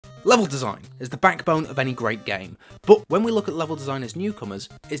Level design is the backbone of any great game, but when we look at level design as newcomers,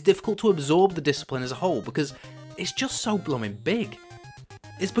 it's difficult to absorb the discipline as a whole because it's just so blooming big.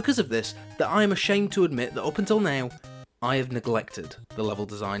 It's because of this that I am ashamed to admit that up until now, I have neglected the level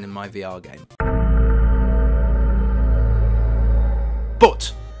design in my VR game.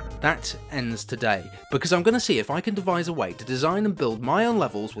 But that ends today, because I'm going to see if I can devise a way to design and build my own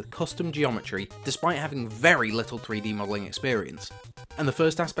levels with custom geometry despite having very little 3D modelling experience. And the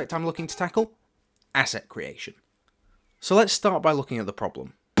first aspect I'm looking to tackle? Asset creation. So let's start by looking at the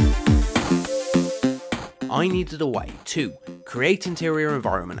problem. I needed a way to create interior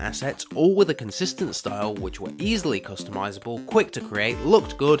environment assets, all with a consistent style which were easily customizable, quick to create,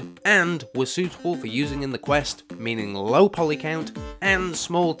 looked good, and were suitable for using in the quest, meaning low poly count and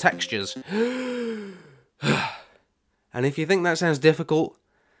small textures. And if you think that sounds difficult,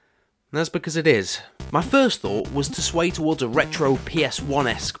 that's because it is. My first thought was to sway towards a retro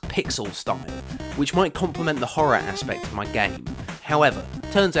PS1-esque pixel style, which might complement the horror aspect of my game. However,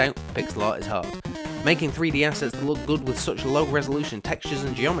 turns out pixel art is hard. Making 3D assets that look good with such low resolution textures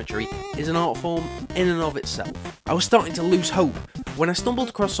and geometry is an art form in and of itself. I was starting to lose hope when I stumbled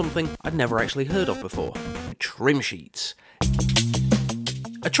across something I'd never actually heard of before: trim sheets.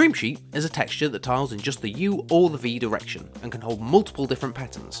 A trim sheet is a texture that tiles in just the U or the V direction and can hold multiple different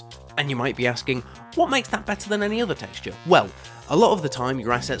patterns. And you might be asking, what makes that better than any other texture? Well, a lot of the time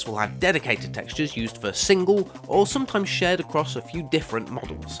your assets will have dedicated textures used for single or sometimes shared across a few different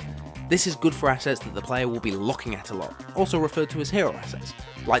models. This is good for assets that the player will be looking at a lot, also referred to as hero assets,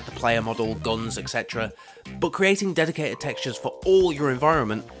 like the player model, guns, etc. But creating dedicated textures for all your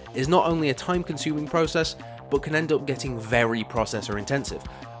environment is not only a time-consuming process, but can end up getting very processor intensive,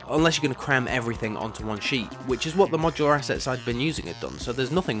 unless you're going to cram everything onto one sheet, which is what the modular assets I'd been using had done, so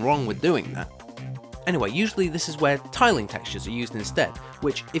there's nothing wrong with doing that. Anyway, usually this is where tiling textures are used instead,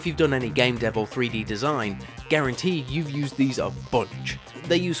 which, if you've done any game dev or 3D design, guarantee you've used these a bunch.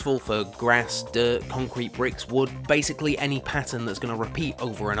 They're useful for grass, dirt, concrete, bricks, wood, basically any pattern that's going to repeat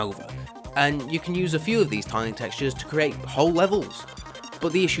over and over. And you can use a few of these tiling textures to create whole levels.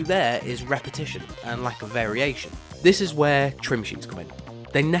 But the issue there is repetition and lack of variation. This is where trim sheets come in.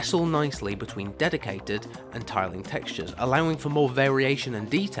 They nestle nicely between dedicated and tiling textures, allowing for more variation and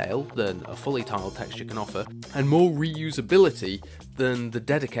detail than a fully tiled texture can offer, and more reusability than the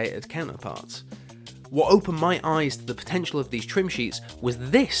dedicated counterparts. What opened my eyes to the potential of these trim sheets was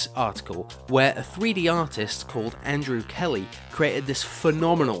this article, where a 3D artist called Andrew Kelly created this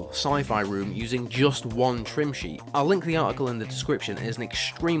phenomenal sci-fi room using just one trim sheet. I'll link the article in the description. It is an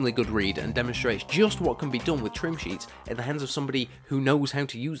extremely good read and demonstrates just what can be done with trim sheets in the hands of somebody who knows how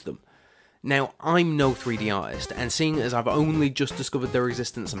to use them. Now, I'm no 3D artist, and seeing as I've only just discovered their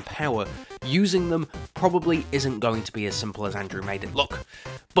existence and power, using them probably isn't going to be as simple as Andrew made it look.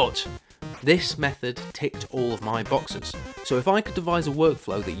 But this method ticked all of my boxes, so if I could devise a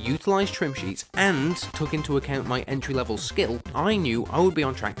workflow that utilised trim sheets and took into account my entry-level skill, I knew I would be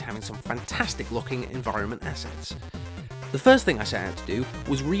on track to having some fantastic looking environment assets. The first thing I set out to do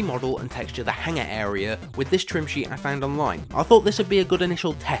was remodel and texture the hangar area with this trim sheet I found online. I thought this would be a good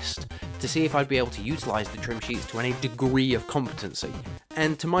initial test to see if I'd be able to utilise the trim sheets to any degree of competency,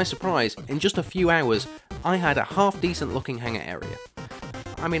 and to my surprise, in just a few hours, I had a half decent looking hangar area.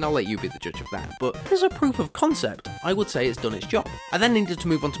 I mean, I'll let you be the judge of that, but as a proof of concept, I would say it's done its job. I then needed to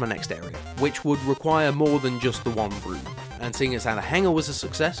move on to my next area, which would require more than just the one room, and seeing as how the hangar was a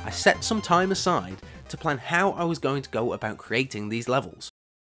success, I set some time aside to plan how I was going to go about creating these levels.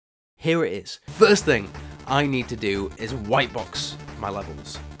 Here it is. First thing I need to do is whitebox my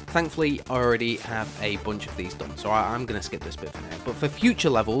levels. Thankfully, I already have a bunch of these done, so I'm going to skip this bit for now, but for future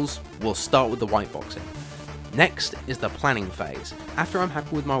levels, we'll start with the whiteboxing. Next is the planning phase. After I'm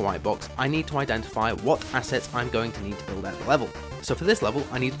happy with my white box, I need to identify what assets I'm going to need to build out the level. So for this level,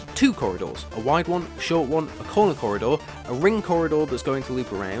 I need 2 corridors, a wide one, a short one, a corner corridor, a ring corridor that's going to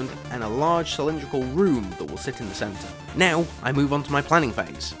loop around, and a large cylindrical room that will sit in the centre. Now, I move on to my planning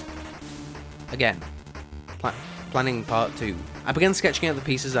phase. Again, planning part 2. I began sketching out the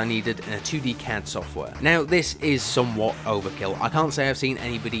pieces I needed in a 2D CAD software. Now, this is somewhat overkill. I can't say I've seen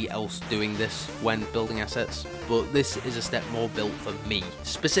anybody else doing this when building assets, but this is a step more built for me,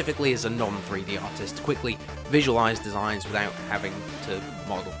 specifically as a non-3D artist, to quickly visualize designs without having to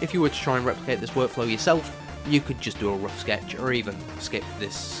model. If you were to try and replicate this workflow yourself, you could just do a rough sketch, or even skip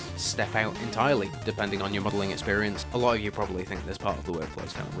this step out entirely, depending on your modeling experience. A lot of you probably think this part of the workflow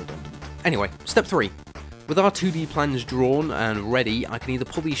is kind of redundant. Anyway, step 3. With our 2D plans drawn and ready, I can either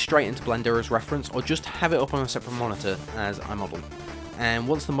pull these straight into Blender as reference or just have it up on a separate monitor as I model. and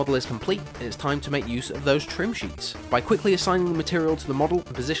once the model is complete, it's time to make use of those trim sheets. By quickly assigning the material to the model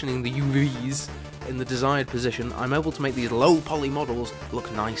and positioning the UVs in the desired position, I'm able to make these low poly models look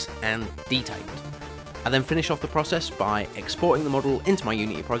nice and detailed. I then finish off the process by exporting the model into my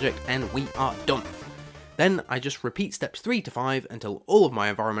Unity project, and we are done. Then I just repeat steps 3 to 5 until all of my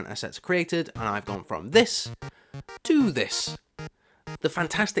environment assets are created, and I've gone from this to this. The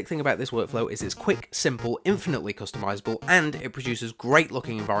fantastic thing about this workflow is it's quick, simple, infinitely customizable, and it produces great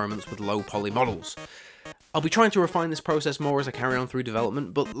looking environments with low poly models. I'll be trying to refine this process more as I carry on through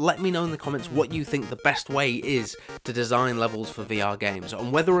development, but let me know in the comments what you think the best way is to design levels for VR games,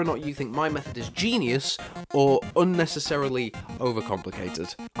 and whether or not you think my method is genius or unnecessarily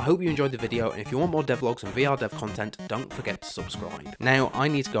overcomplicated. I hope you enjoyed the video, and if you want more devlogs and VR dev content, don't forget to subscribe. Now I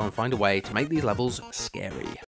need to go and find a way to make these levels scary.